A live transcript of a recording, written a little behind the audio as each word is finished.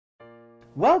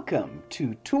Welcome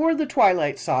to Tour the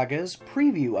Twilight Saga's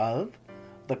preview of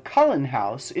the Cullen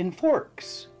House in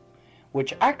Forks,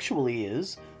 which actually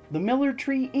is the Miller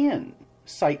Tree Inn,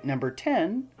 site number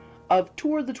 10 of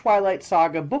Tour the Twilight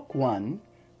Saga Book 1,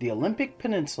 The Olympic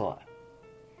Peninsula.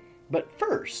 But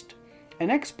first,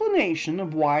 an explanation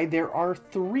of why there are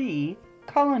 3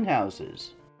 Cullen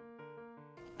houses.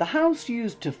 The house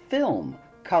used to film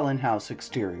Cullen House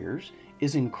exteriors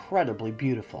is incredibly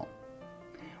beautiful.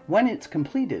 When it's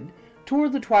completed, Tour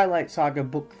the Twilight Saga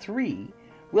Book 3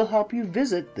 will help you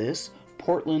visit this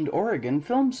Portland, Oregon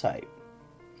film site.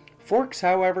 Forks,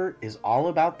 however, is all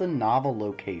about the novel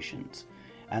locations,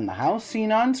 and the house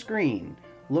seen on screen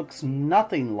looks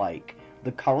nothing like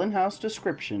the Cullen House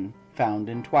description found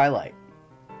in Twilight.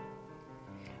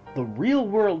 The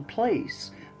real-world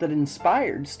place that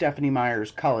inspired Stephenie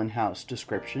Meyer's Cullen House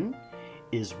description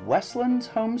is Westland's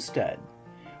Homestead,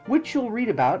 which you'll read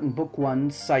about in Book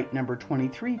 1's Site Number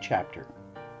 23 chapter.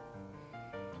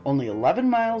 Only 11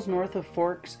 miles north of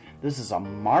Forks, this is a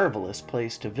marvelous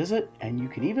place to visit, and you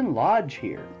can even lodge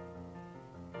here.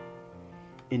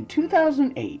 In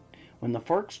 2008, when the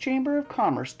Forks Chamber of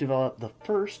Commerce developed the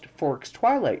first Forks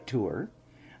Twilight Tour,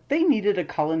 they needed a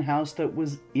Cullen house that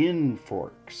was in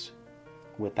Forks.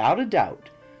 Without a doubt,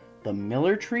 the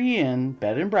Miller Tree Inn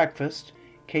Bed and Breakfast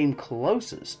came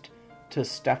closest to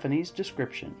Stephenie's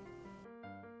description.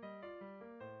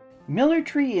 Miller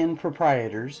Tree Inn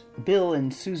proprietors Bill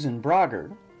and Susan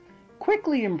Brogger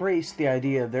quickly embraced the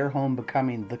idea of their home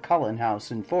becoming the Cullen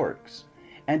House in Forks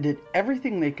and did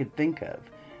everything they could think of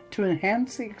to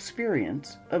enhance the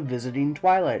experience of visiting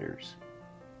Twilighters.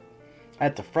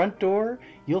 At the front door,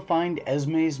 you'll find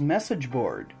Esme's message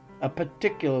board, a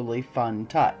particularly fun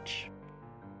touch.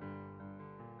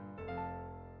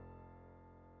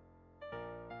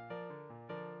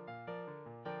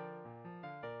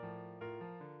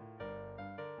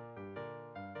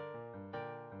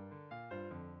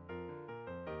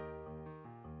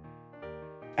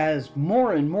 As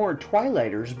more and more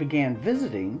Twilighters began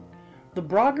visiting, the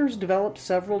Broggers developed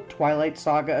several Twilight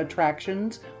Saga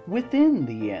attractions within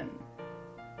the inn.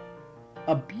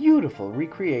 A beautiful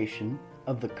recreation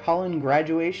of the Cullen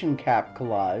graduation cap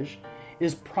collage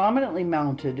is prominently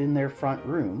mounted in their front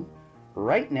room,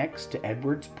 right next to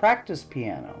Edward's practice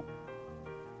piano.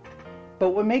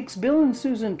 But what makes Bill and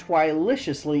Susan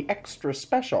Twiliciously extra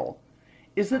special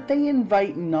is that they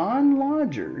invite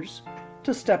non-lodgers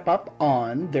to step up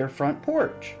on their front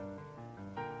porch.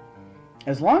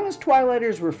 As long as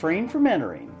Twilighters refrain from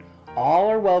entering, all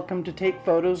are welcome to take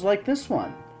photos like this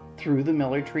one through the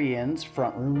Miller Tree Inn's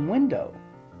front room window.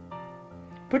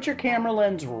 Put your camera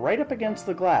lens right up against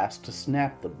the glass to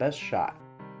snap the best shot.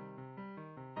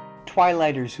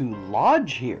 Twilighters who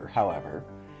lodge here, however,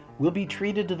 will be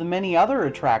treated to the many other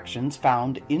attractions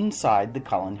found inside the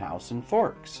Cullen House in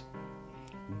Forks.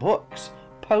 Books,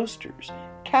 posters,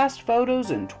 cast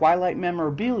photos and Twilight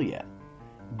memorabilia,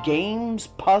 games,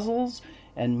 puzzles,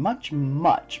 and much,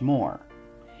 much more.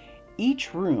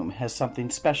 Each room has something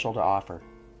special to offer.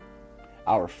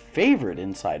 Our favorite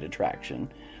inside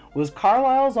attraction was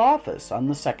Carlisle's office on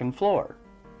the second floor.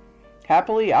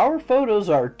 Happily, our photos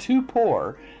are too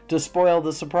poor to spoil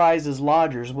the surprises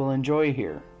lodgers will enjoy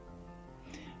here.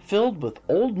 Filled with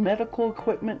old medical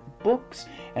equipment, books,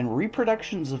 and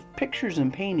reproductions of pictures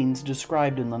and paintings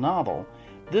described in the novel,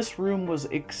 this room was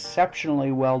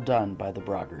exceptionally well done by the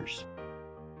Broggers.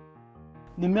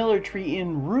 The Miller Tree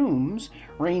Inn rooms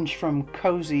range from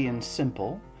cozy and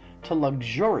simple to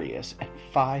luxurious and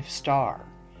 5-star,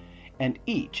 and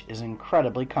each is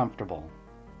incredibly comfortable.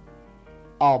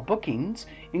 All bookings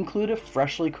include a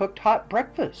freshly cooked hot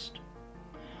breakfast.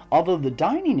 Although the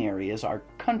dining areas are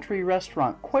country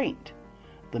restaurant quaint,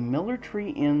 the Miller Tree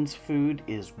Inn's food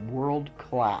is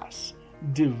world-class,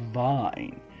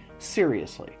 divine.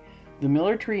 Seriously, the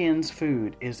Miller Tree Inn's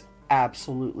food is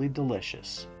absolutely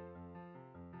delicious.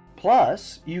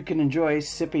 Plus, you can enjoy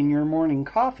sipping your morning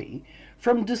coffee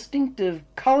from distinctive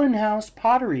Cullen House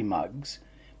pottery mugs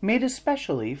made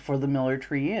especially for the Miller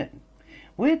Tree Inn,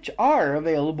 which are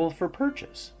available for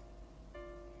purchase.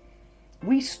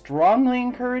 We strongly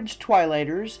encourage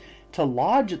Twilighters to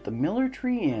lodge at the Miller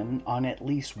Tree Inn on at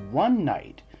least one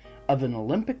night of an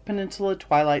Olympic Peninsula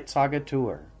Twilight Saga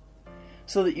tour,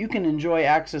 so that you can enjoy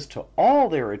access to all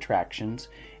their attractions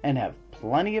and have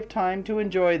plenty of time to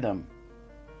enjoy them.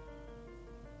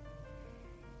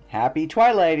 Happy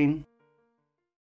Twilighting!